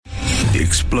The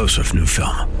explosive new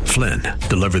film, Flynn,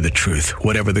 deliver the truth,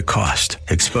 whatever the cost,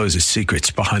 exposes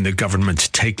secrets behind the government's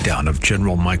takedown of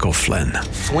General Michael Flynn.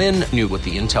 Flynn knew what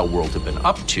the intel world had been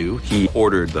up to. He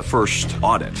ordered the first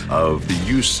audit of the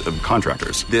use of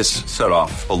contractors. This set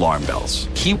off alarm bells.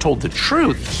 He told the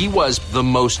truth. He was the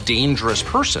most dangerous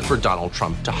person for Donald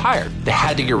Trump to hire. They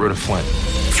had to get rid of Flynn.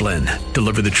 Flynn,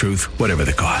 deliver the truth, whatever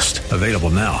the cost. Available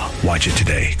now. Watch it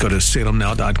today. Go to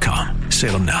salemnow.com.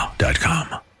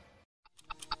 salemnow.com.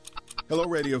 Hello,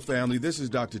 radio family. This is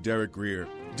Dr. Derek Grier.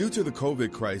 Due to the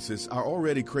COVID crisis, our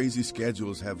already crazy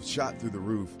schedules have shot through the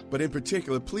roof. But in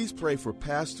particular, please pray for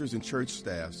pastors and church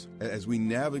staffs as we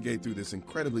navigate through this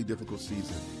incredibly difficult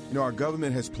season. You know, our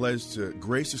government has pledged to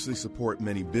graciously support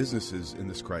many businesses in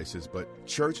this crisis, but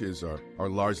churches are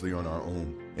largely on our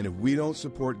own. And if we don't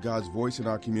support God's voice in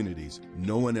our communities,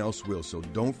 no one else will. So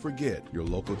don't forget your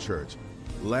local church.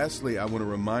 Lastly, I want to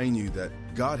remind you that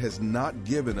God has not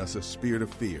given us a spirit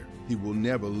of fear. He will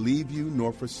never leave you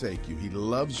nor forsake you. He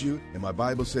loves you, and my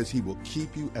Bible says he will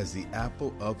keep you as the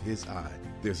apple of his eye.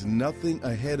 There's nothing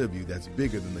ahead of you that's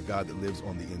bigger than the God that lives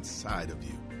on the inside of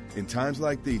you. In times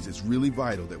like these, it's really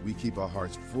vital that we keep our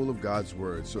hearts full of God's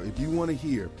word. So if you want to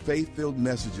hear faith-filled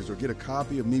messages or get a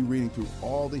copy of me reading through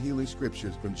all the healing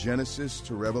scriptures from Genesis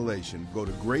to Revelation, go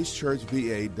to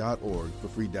gracechurchva.org for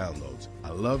free downloads. I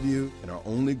love you, and our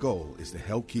only goal is to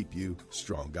help keep you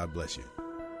strong. God bless you.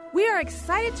 We are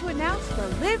excited to announce the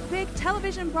Live Big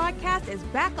television broadcast is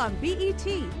back on BET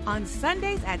on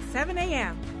Sundays at 7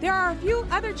 a.m. There are a few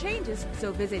other changes,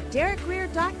 so visit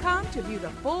DerekGrier.com to view the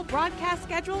full broadcast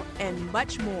schedule and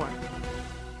much more.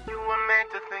 You were meant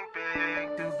to think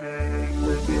big, do big,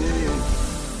 big.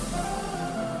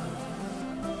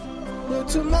 But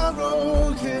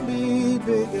tomorrow can be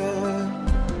bigger.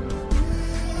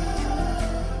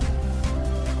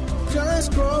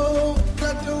 Just grow,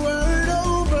 let the word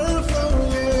overflow,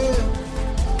 yeah.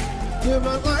 Live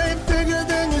a life bigger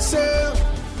than yourself.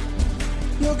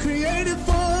 You're created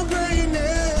for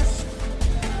greatness.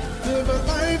 Live a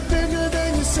life bigger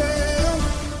than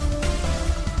yourself.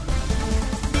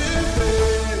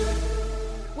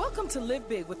 Welcome to Live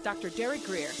Big with Dr. Derek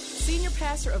Grier, Senior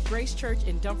Pastor of Grace Church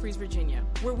in Dumfries, Virginia,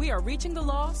 where we are reaching the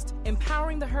lost,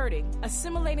 empowering the hurting,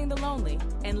 assimilating the lonely,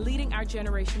 and leading our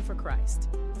generation for Christ.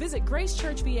 Visit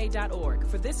gracechurchva.org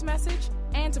for this message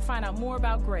and to find out more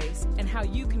about grace and how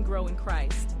you can grow in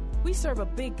Christ. We serve a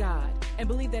big God and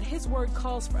believe that his word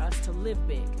calls for us to live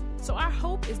big. So our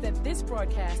hope is that this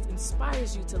broadcast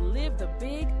inspires you to live the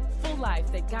big, full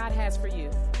life that God has for you.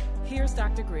 Here's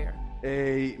Dr. Grier.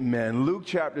 Amen. Luke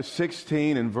chapter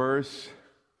 16 and verse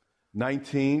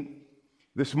 19.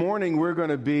 This morning we're going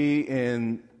to be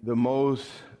in the most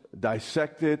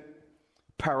dissected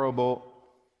parable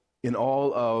in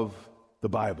all of the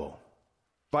Bible.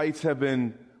 Fights have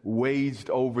been waged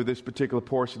over this particular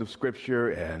portion of Scripture,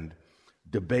 and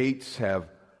debates have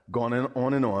gone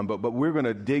on and on, but we're going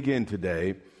to dig in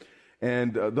today.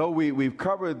 And though we've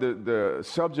covered the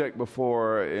subject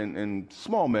before in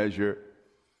small measure,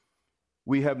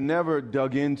 we have never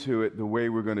dug into it the way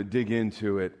we're going to dig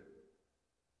into it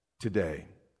today.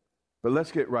 But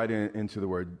let's get right into the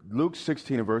word. Luke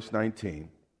 16 and verse 19.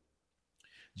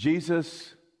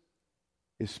 Jesus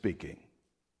is speaking.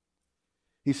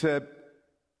 He said,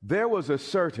 there was a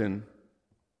certain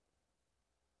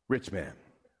rich man.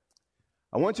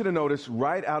 I want you to notice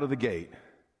right out of the gate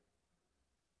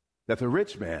that the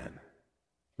rich man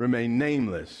remained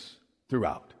nameless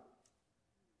throughout.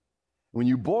 When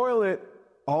you boil it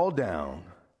all down,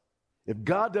 if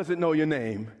God doesn't know your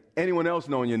name, anyone else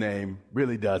knowing your name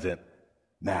really doesn't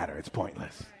matter. It's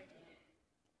pointless.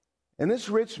 And this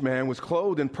rich man was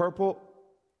clothed in purple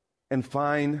and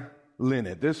fine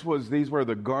linen. These were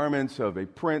the garments of a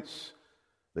prince,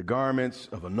 the garments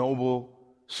of a noble,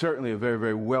 certainly a very,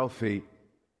 very wealthy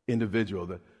individual.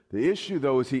 The issue,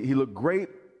 though, is he looked great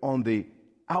on the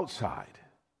outside.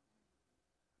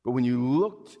 But when you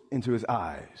looked into his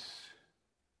eyes,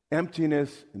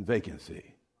 emptiness and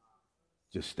vacancy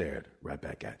just stared right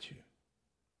back at you.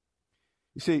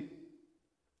 You see,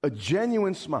 a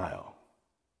genuine smile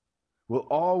will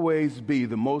always be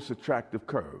the most attractive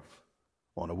curve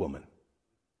on a woman.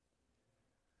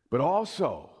 But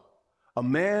also, a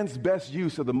man's best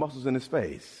use of the muscles in his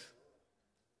face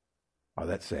are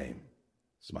that same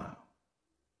smile.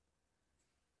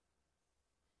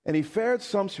 And he fared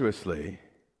sumptuously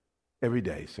every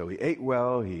day. So he ate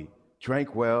well, he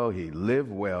drank well, he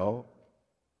lived well.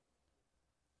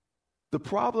 The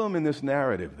problem in this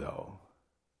narrative, though,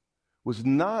 was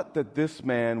not that this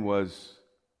man was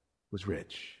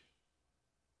rich.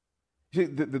 See,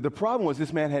 the problem was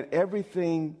this man had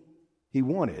everything he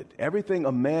wanted, everything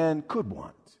a man could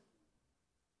want,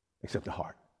 except a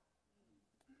heart.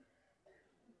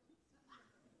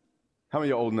 How many of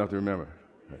you are old enough to remember?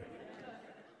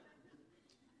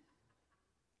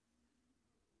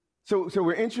 So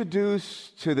we're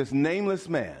introduced to this nameless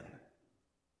man.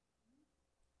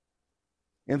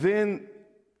 And then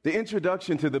the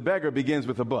introduction to the beggar begins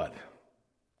with a but.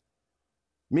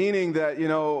 Meaning that,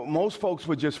 most folks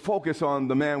would just focus on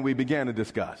the man we began to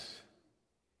discuss.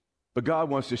 But God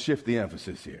wants to shift the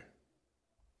emphasis here.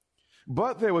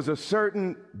 But there was a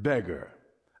certain beggar,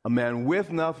 a man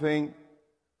with nothing,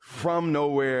 from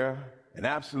nowhere, an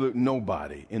absolute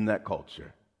nobody in that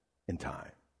culture and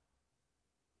time.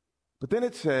 But then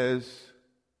it says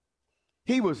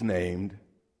he was named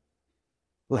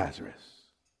Lazarus.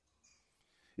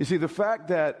 You see, the fact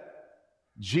that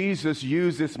Jesus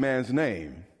used this man's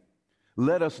name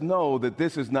let us know that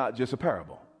this is not just a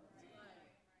parable.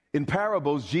 In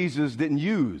parables, Jesus didn't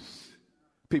use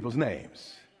people's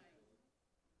names.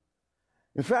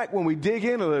 In fact, when we dig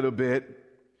in a little bit,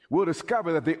 we'll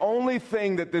discover that the only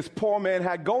thing that this poor man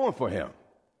had going for him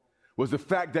was the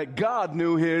fact that God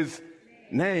knew his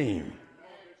name.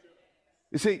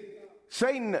 You see,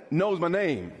 Satan knows my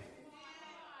name,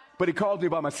 but he calls me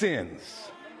by my sins.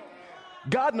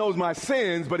 God knows my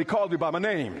sins, but he calls me by my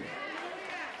name.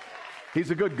 He's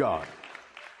a good God.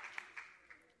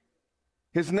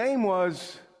 His name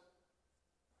was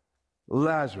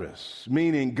Lazarus,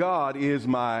 meaning God is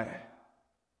my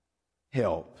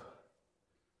help.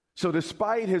 So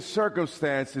despite his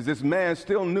circumstances, this man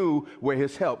still knew where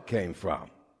his help came from.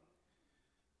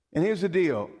 And here's the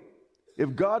deal.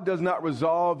 If God does not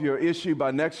resolve your issue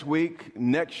by next week,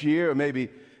 next year, or maybe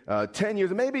 10 years,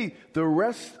 or maybe the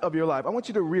rest of your life, I want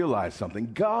you to realize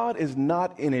something. God is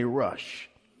not in a rush.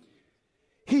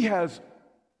 He has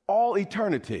all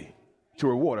eternity to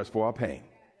reward us for our pain.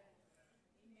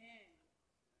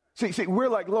 See, we're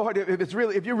like, Lord,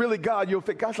 if you're really God, you'll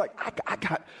think, God's like,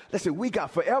 we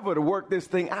got forever to work this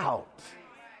thing out.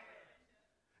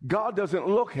 God doesn't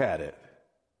look at it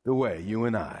the way you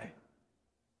and I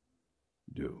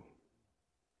do.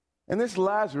 And this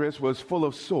Lazarus was full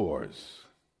of sores.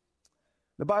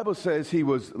 The Bible says he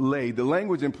was laid. The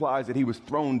language implies that he was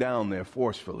thrown down there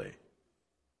forcefully,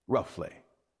 roughly,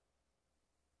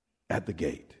 at the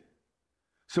gate.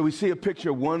 So we see a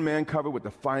picture of one man covered with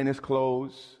the finest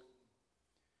clothes,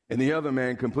 and the other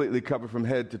man completely covered from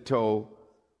head to toe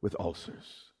with ulcers.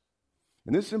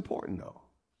 And this is important, though.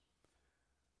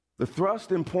 The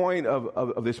thrust and point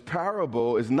of this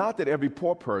parable is not that every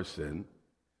poor person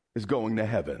is going to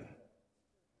heaven.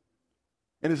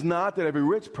 And it's not that every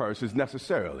rich person is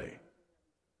necessarily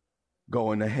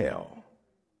going to hell.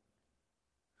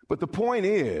 But the point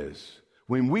is,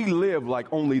 when we live like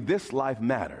only this life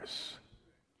matters,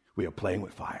 we are playing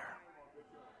with fire.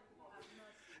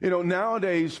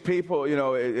 Nowadays people, in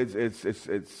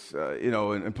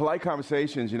polite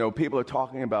conversations, people are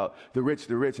talking about the rich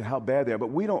and how bad they are,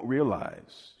 but we don't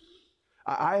realize.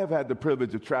 I have had the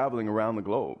privilege of traveling around the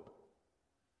globe.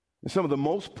 And some of the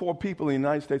most poor people in the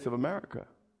United States of America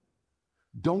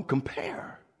don't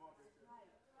compare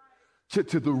to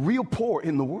the real poor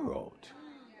in the world.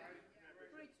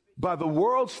 By the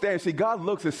world standards, see, God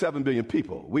looks at 7 billion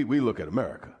people. We look at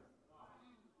America.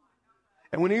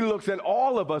 And when he looks at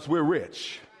all of us, we're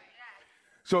rich.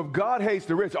 So if God hates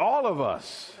the rich, all of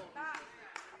us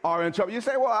are in trouble. You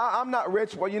say, well, I'm not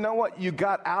rich. Well, you know what? You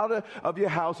got out of your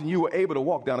house and you were able to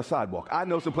walk down a sidewalk. I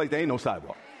know some place there ain't no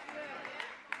sidewalk.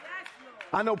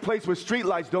 I know places where street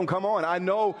lights don't come on. I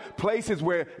know places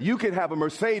where you can have a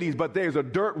Mercedes, but there's a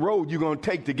dirt road you're going to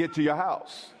take to get to your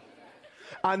house.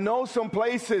 I know some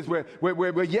places where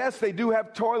yes, they do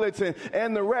have toilets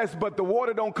and the rest, but the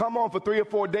water don't come on for 3 or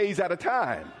 4 days at a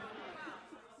time.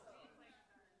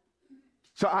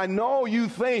 So I know you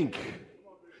think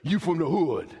you from the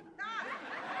hood.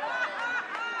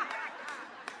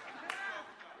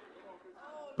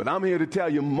 But I'm here to tell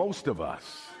you, most of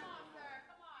us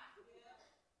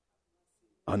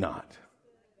are not.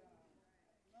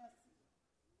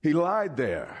 He lied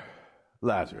there,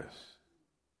 Lazarus,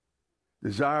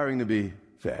 desiring to be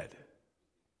fed.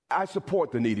 I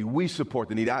support the needy. We support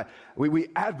the needy. We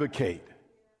advocate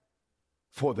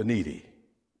for the needy.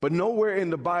 But nowhere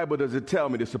in the Bible does it tell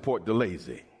me to support the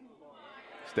lazy.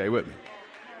 Stay with me.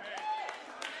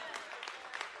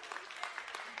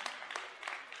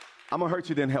 I'm going to hurt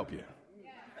you, then help you.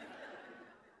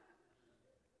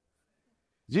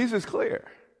 Jesus is clear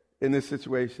in this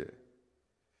situation.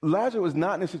 Lazarus was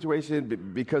not in a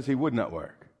situation because he would not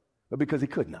work, but because he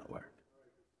could not work.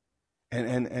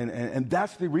 And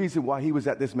that's the reason why he was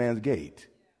at this man's gate.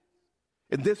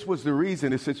 And this was the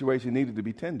reason his situation needed to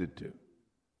be tended to.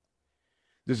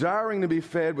 Desiring to be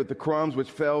fed with the crumbs which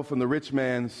fell from the rich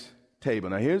man's table.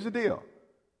 Now, here's the deal.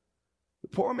 The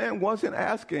poor man wasn't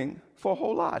asking for a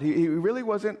whole lot. He really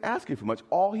wasn't asking for much.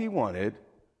 All he wanted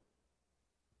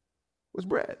was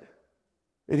bread.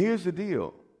 And here's the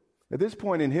deal. At this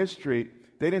point in history,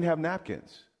 they didn't have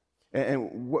napkins.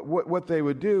 And what they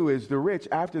would do is the rich,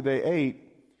 after they ate,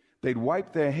 they'd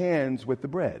wipe their hands with the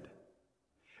bread.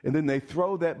 And then they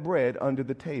throw that bread under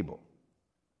the table.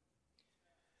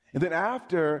 And then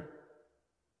after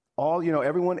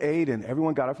everyone ate and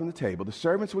everyone got up from the table, the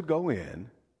servants would go in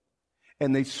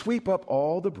and they sweep up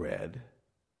all the bread,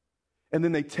 and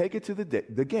then they take it to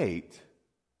the gate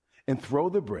and throw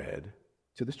the bread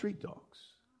to the street dogs.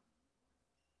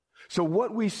 So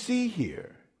what we see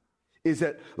here is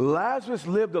that Lazarus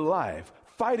lived a life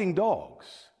fighting dogs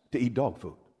to eat dog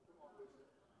food.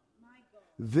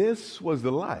 This was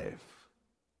the life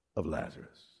of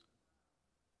Lazarus.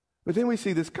 But then we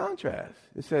see this contrast.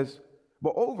 It says,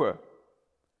 moreover,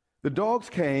 the dogs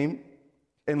came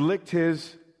and licked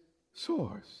his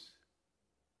sores.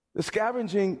 The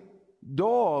scavenging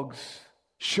dogs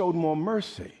showed more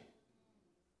mercy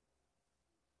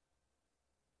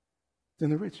than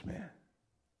the rich man.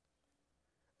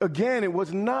 Again, it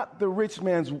was not the rich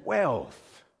man's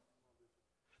wealth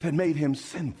that made him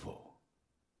sinful.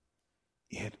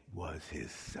 It was his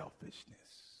selfishness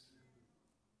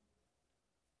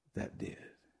that did.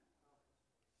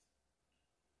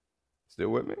 Still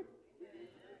with me?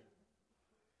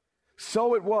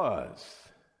 So it was.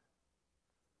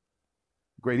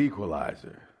 Great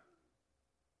equalizer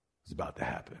was about to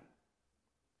happen.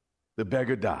 The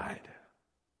beggar died.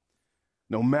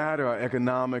 No matter our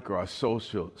economic or our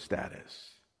social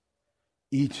status,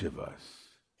 each of us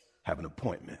have an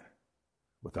appointment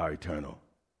with our eternal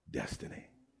destiny.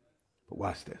 But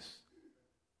watch this.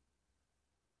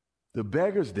 The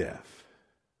beggar's death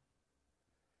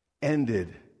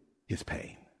ended his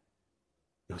pain.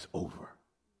 It was over.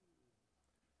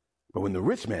 But when the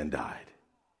rich man died,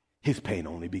 his pain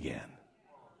only began.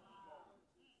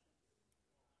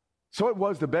 So it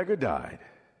was, the beggar died,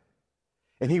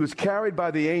 and he was carried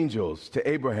by the angels to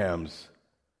Abraham's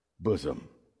bosom.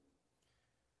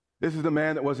 This is the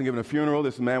man that wasn't given a funeral.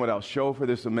 This is a man without chauffeur.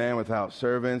 This is a man without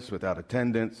servants, without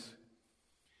attendants.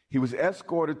 He was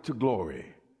escorted to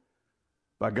glory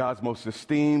by God's most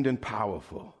esteemed and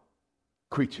powerful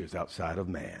creatures outside of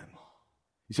man.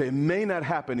 You say, it may not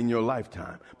happen in your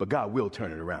lifetime, but God will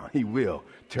turn it around. He will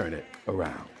turn it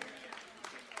around.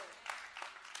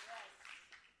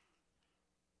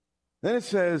 Then it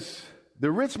says,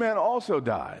 the rich man also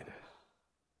died,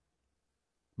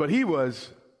 but he was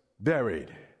buried.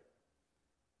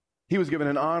 He was given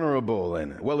an honorable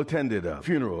and well-attended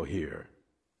funeral here.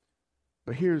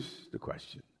 But here's the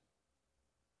question.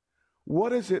 What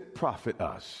does it profit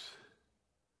us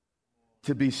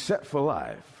to be set for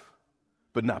life,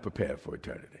 but not prepared for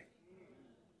eternity?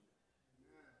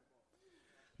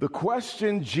 The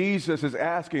question Jesus is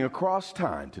asking across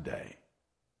time today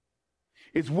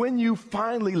is, when you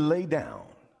finally lay down,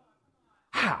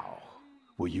 how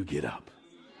will you get up?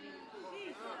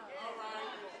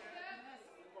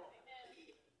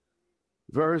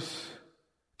 Verse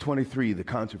 23, the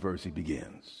controversy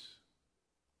begins.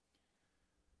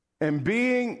 And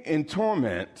being in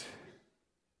torment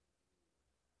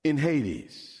in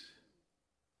Hades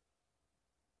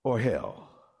or hell.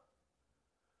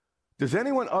 Does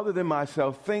anyone other than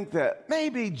myself think that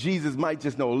maybe Jesus might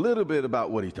just know a little bit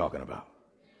about what he's talking about?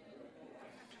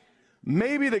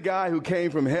 Maybe the guy who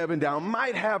came from heaven down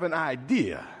might have an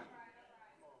idea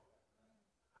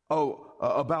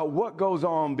about what goes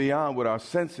on beyond what our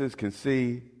senses can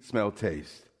see, smell,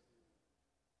 taste,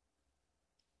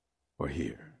 or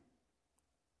hear.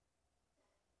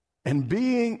 And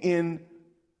being in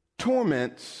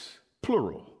torments,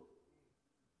 plural,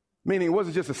 meaning it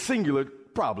wasn't just a singular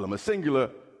problem, a singular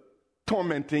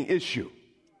tormenting issue.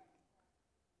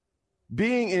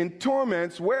 Being in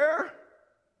torments where?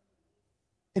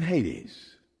 In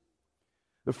Hades.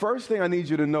 The first thing I need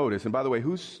you to notice, and by the way,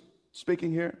 who's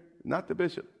speaking here? Not the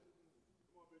bishop.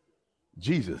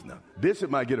 Jesus. Now,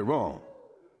 bishop might get it wrong,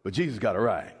 but Jesus got it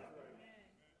right.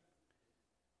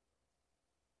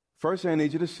 First thing I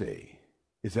need you to see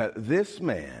is that this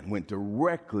man went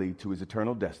directly to his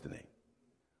eternal destiny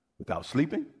without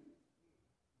sleeping,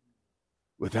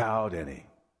 without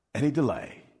any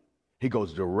delay. He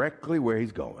goes directly where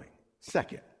he's going.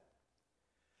 Second,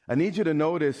 I need you to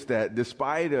notice that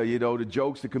despite, the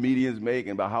jokes the comedians make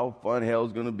about how fun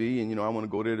hell's going to be, and, I want to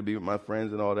go there to be with my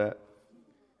friends and all that,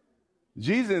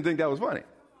 Jesus didn't think that was funny.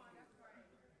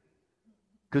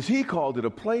 because he called it a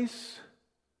place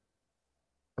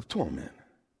of torment.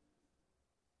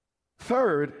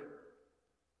 Third,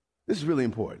 this is really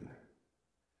important.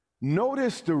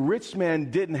 Notice the rich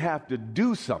man didn't have to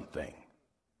do something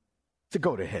to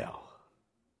go to hell.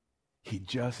 He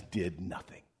just did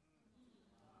nothing.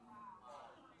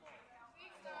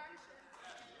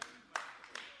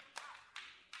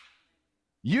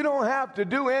 You don't have to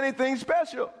do anything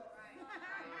special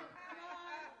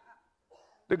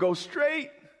to go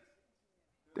straight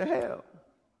to hell.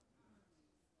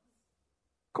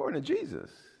 According to Jesus,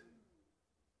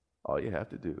 all you have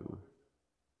to do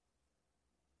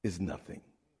is nothing.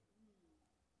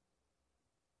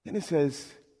 And it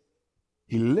says,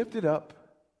 he lifted up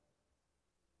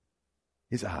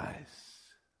his eyes.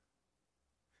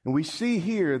 And we see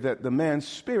here that the man's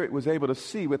spirit was able to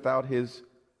see without his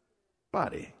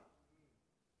body.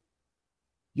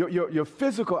 Your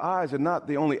physical eyes are not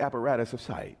the only apparatus of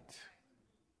sight.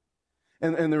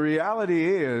 And the reality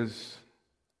is,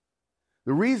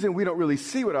 the reason we don't really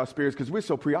see with our spirits is because we're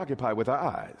so preoccupied with our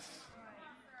eyes.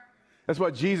 That's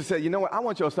why Jesus said, you know what, I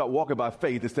want you to start walking by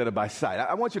faith instead of by sight.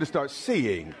 I want you to start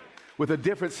seeing with a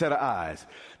different set of eyes.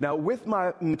 Now, with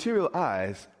my material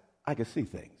eyes, I can see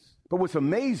things. But what's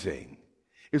amazing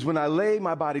is when I lay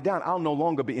my body down, I'll no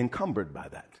longer be encumbered by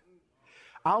that.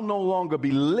 I'll no longer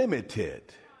be limited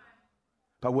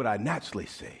by what I naturally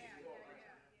see.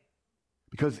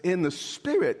 Because in the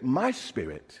spirit, my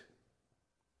spirit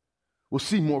will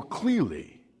see more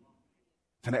clearly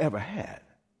than I ever had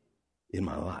in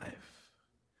my life.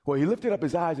 Well, he lifted up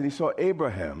his eyes and he saw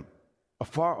Abraham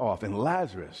afar off and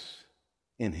Lazarus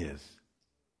in his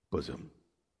bosom.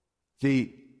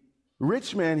 The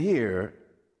rich man here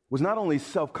was not only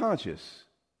self-conscious,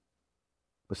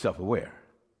 but self-aware.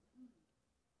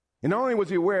 And not only was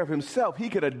he aware of himself, he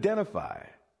could identify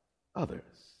others,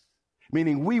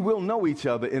 meaning we will know each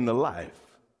other in the life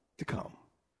to come.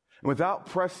 And without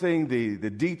pressing the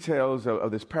details of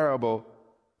this parable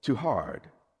too hard,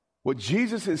 what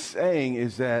Jesus is saying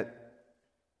is that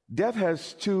death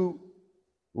has two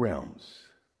realms,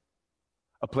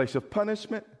 a place of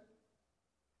punishment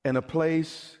and a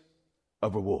place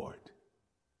of reward.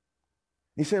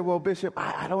 He said, well, Bishop,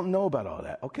 I don't know about all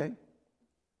that. Okay.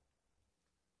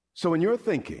 So when you're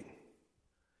thinking,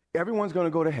 everyone's going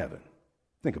to go to heaven,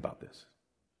 think about this.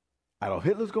 Adolf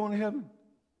Hitler's going to heaven.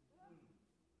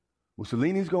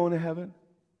 Mussolini's going to heaven.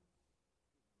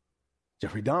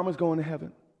 Jeffrey Dahmer's going to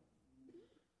heaven.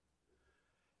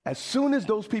 As soon as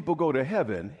those people go to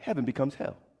heaven, heaven becomes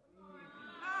hell.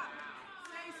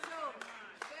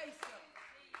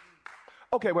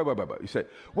 Okay, wait. You say,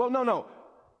 well, no.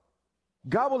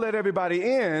 God will let everybody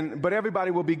in, but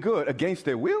everybody will be good against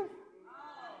their will.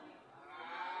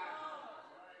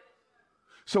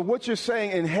 So what you're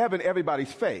saying, in heaven,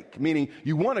 everybody's fake, meaning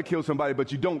you want to kill somebody,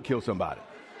 but you don't kill somebody.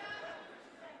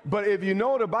 But if you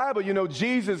know the Bible, you know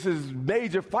Jesus'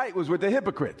 major fight was with the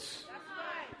hypocrites,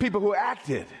 people who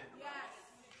acted.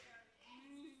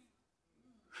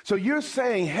 So you're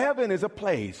saying heaven is a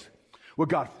place where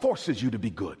God forces you to be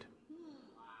good.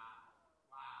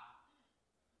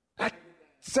 That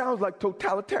sounds like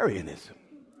totalitarianism.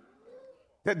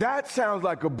 That sounds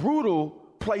like a brutal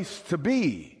place to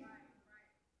be.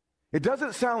 It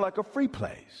doesn't sound like a free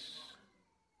place.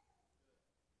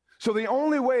 So the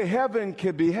only way heaven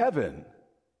can be heaven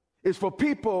is for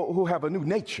people who have a new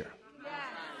nature.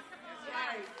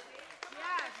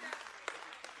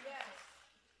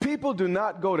 People do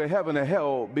not go to heaven or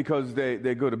hell because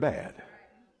they go to bad.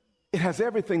 It has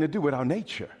everything to do with our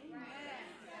nature.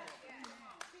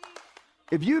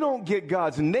 If you don't get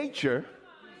God's nature,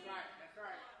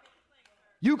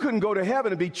 you couldn't go to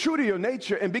heaven and be true to your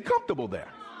nature and be comfortable there.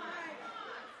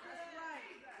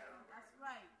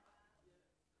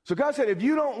 So God said, if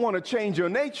you don't want to change your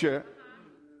nature,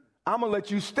 I'm going to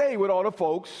let you stay with all the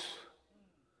folks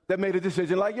that made a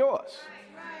decision like yours.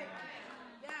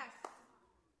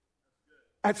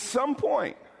 At some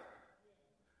point,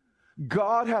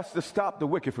 God has to stop the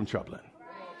wicked from troubling.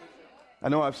 I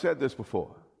know I've said this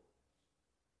before.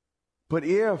 But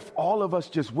if all of us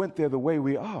just went there the way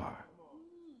we are,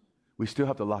 we still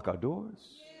have to lock our doors.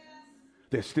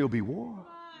 There'll still be war.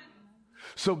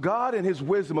 So God in his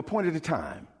wisdom appointed a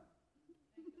time.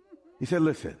 He said,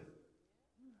 listen,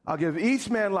 I'll give each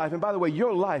man life. And by the way,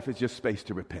 your life is just space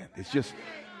to repent. It's just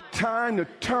time to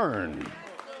turn.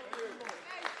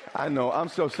 I know, I'm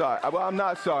so sorry. Well, I'm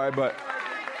not sorry, but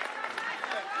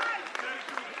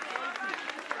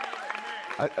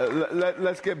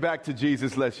let's get back to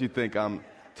Jesus, lest you think I'm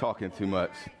talking too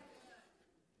much.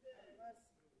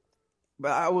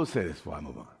 But I will say this before I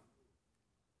move on.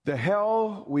 The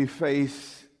hell we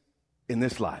face in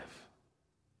this life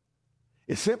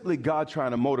is simply God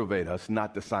trying to motivate us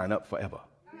not to sign up forever.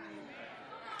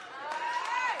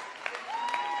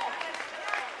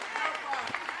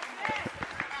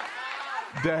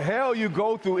 The hell you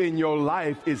go through in your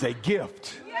life is a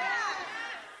gift.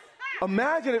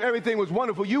 Imagine if everything was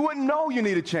wonderful. You wouldn't know you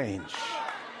need a change.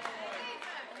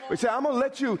 We say, I'm going to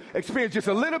let you experience just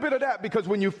a little bit of that, because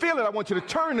when you feel it, I want you to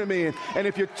turn to me. And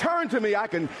if you turn to me, I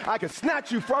can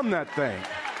snatch you from that thing.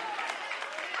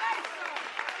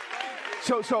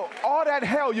 So all that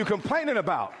hell you're complaining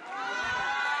about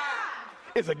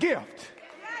is a gift.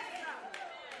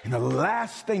 And the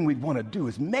last thing we want to do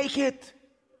is make it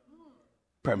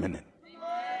permanent.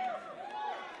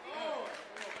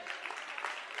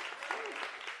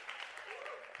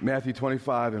 Matthew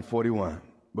 25:41.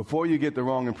 Before you get the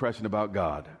wrong impression about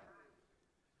God,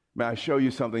 may I show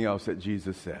you something else that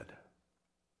Jesus said?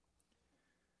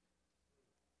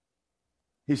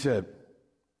 He said,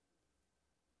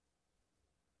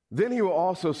 then he will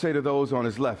also say to those on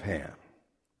his left hand,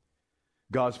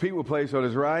 God's people will place on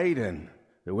his right and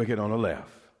the wicked on the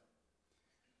left.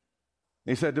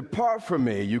 He said, depart from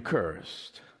me, you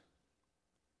cursed.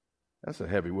 That's a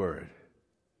heavy word.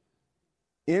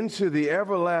 Into the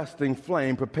everlasting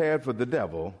flame prepared for the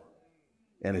devil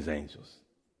and his angels.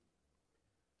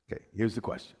 Okay, here's the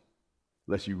question.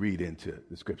 Lest you read into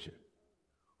the scripture.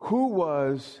 Who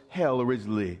was hell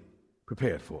originally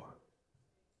prepared for?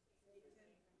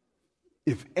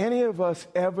 If any of us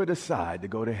ever decide to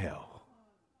go to hell,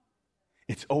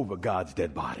 it's over God's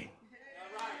dead body.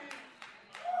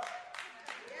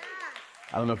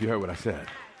 I don't know if you heard what I said.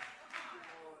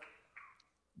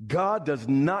 God does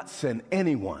not send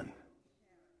anyone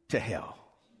to hell.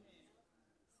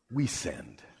 We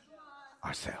send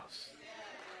ourselves.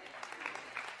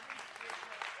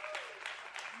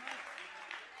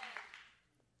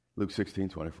 Luke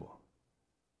 16:24.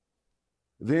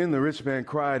 Then the rich man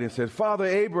cried and said, Father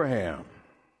Abraham,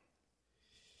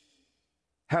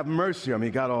 have mercy on me.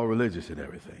 He got all religious and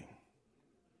everything.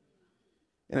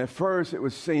 And at first it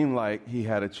would seem like he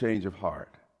had a change of heart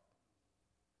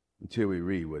until we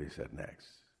read what he said next.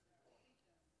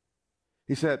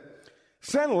 He said,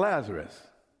 send Lazarus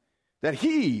that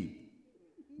he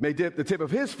may dip the tip of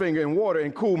his finger in water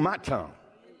and cool my tongue.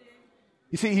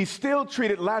 You see, he still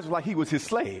treated Lazarus like he was his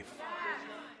slave.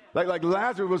 Like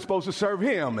Lazarus was supposed to serve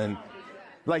him, and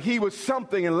like he was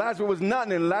something and Lazarus was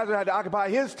nothing, and Lazarus had to occupy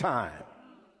his time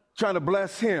trying to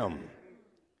bless him.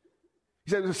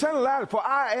 He said, send Lazarus, for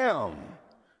I am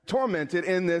tormented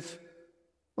in this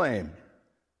flame.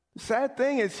 The sad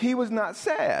thing is he was not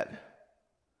sad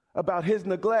about his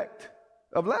neglect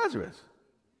of Lazarus.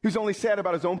 He was only sad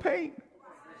about his own pain.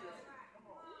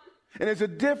 And there's a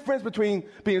difference between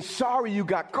being sorry you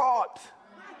got caught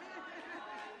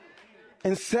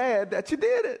and sad that you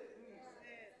did it.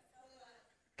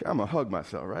 Okay, I'm going to hug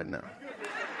myself right now.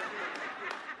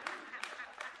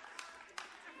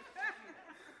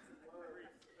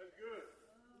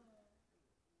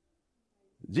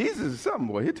 Jesus is something,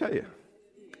 boy, he'll tell you.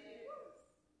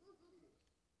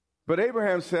 But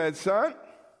Abraham said, son,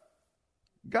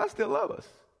 God still loves us.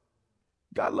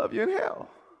 God loves you in hell.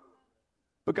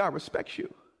 But God respects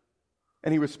you.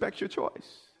 And he respects your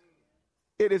choice.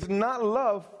 It is not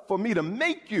love for me to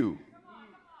make you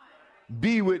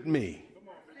be with me.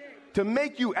 To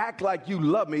make you act like you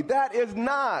love me. That is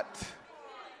not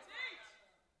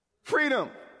freedom.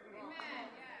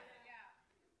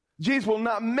 Jesus will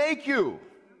not make you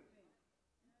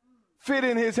fit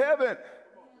in his heaven.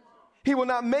 He will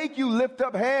not make you lift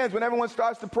up hands when everyone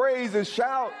starts to praise and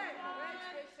shout.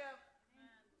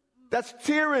 That's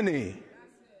tyranny,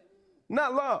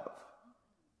 not love.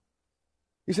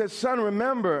 He said, son,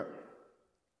 remember,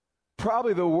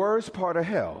 probably the worst part of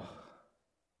hell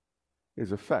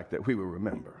is the fact that we will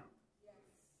remember.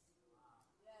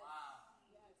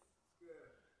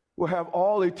 We'll have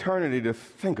all eternity to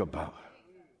think about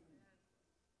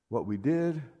what we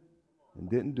did and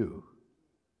didn't do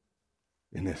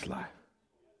in this life.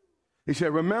 He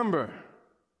said, remember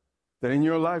that in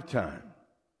your lifetime,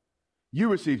 you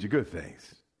received your good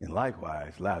things, and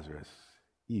likewise, Lazarus,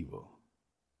 evil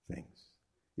things.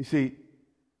 You see,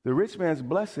 the rich man's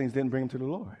blessings didn't bring him to the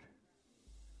Lord.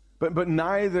 But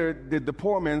neither did the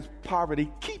poor man's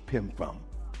poverty keep him from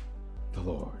the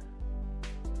Lord.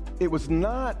 It was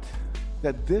not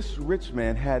that this rich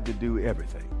man had to do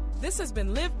everything. This has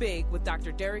been Live Big with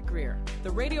Dr. Derek Grier, the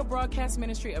radio broadcast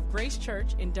ministry of Grace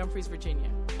Church in Dumfries, Virginia.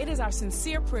 It is our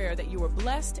sincere prayer that you are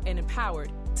blessed and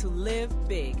empowered to live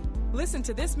big. Listen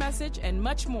to this message and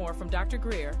much more from Dr.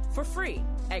 Grier for free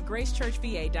at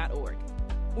gracechurchva.org.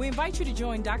 We invite you to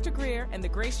join Dr. Greer and the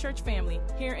Grace Church family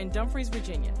here in Dumfries,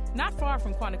 Virginia, not far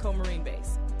from Quantico Marine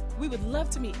Base. We would love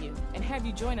to meet you and have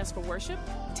you join us for worship,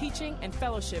 teaching, and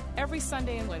fellowship every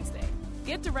Sunday and Wednesday.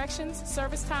 Get directions,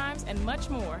 service times, and much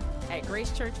more at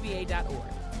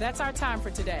gracechurchva.org. That's our time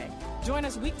for today. Join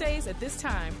us weekdays at this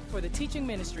time for the teaching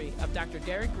ministry of Dr.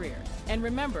 Derek Greer. And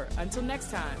remember, until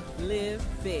next time, live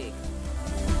big.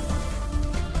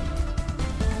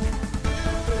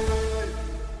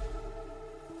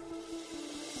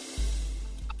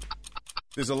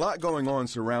 There's a lot going on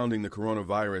surrounding the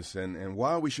coronavirus, and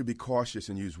while we should be cautious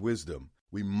and use wisdom,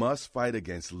 we must fight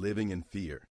against living in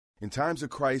fear. In times of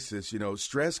crisis,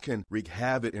 stress can wreak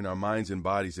havoc in our minds and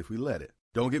bodies if we let it.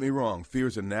 Don't get me wrong, fear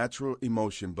is a natural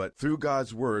emotion, but through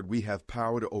God's word, we have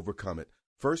power to overcome it.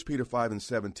 1 Peter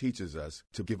 5:7 teaches us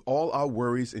to give all our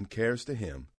worries and cares to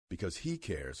Him, because He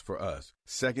cares for us.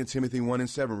 2 Timothy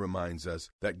 1:7 reminds us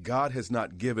that God has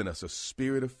not given us a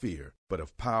spirit of fear, but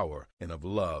of power and of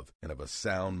love and of a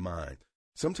sound mind.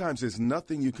 Sometimes there's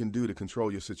nothing you can do to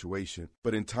control your situation,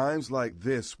 but in times like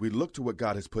this, we look to what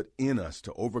God has put in us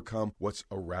to overcome what's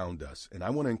around us. And I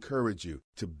want to encourage you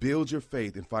to build your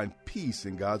faith and find peace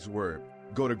in God's Word.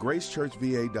 Go to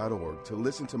gracechurchva.org to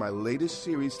listen to my latest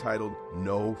series titled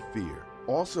No Fear.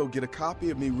 Also, get a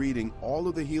copy of me reading all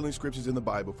of the healing scriptures in the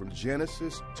Bible from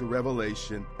Genesis to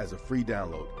Revelation as a free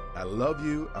download. I love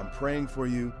you, I'm praying for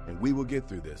you, and we will get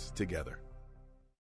through this together.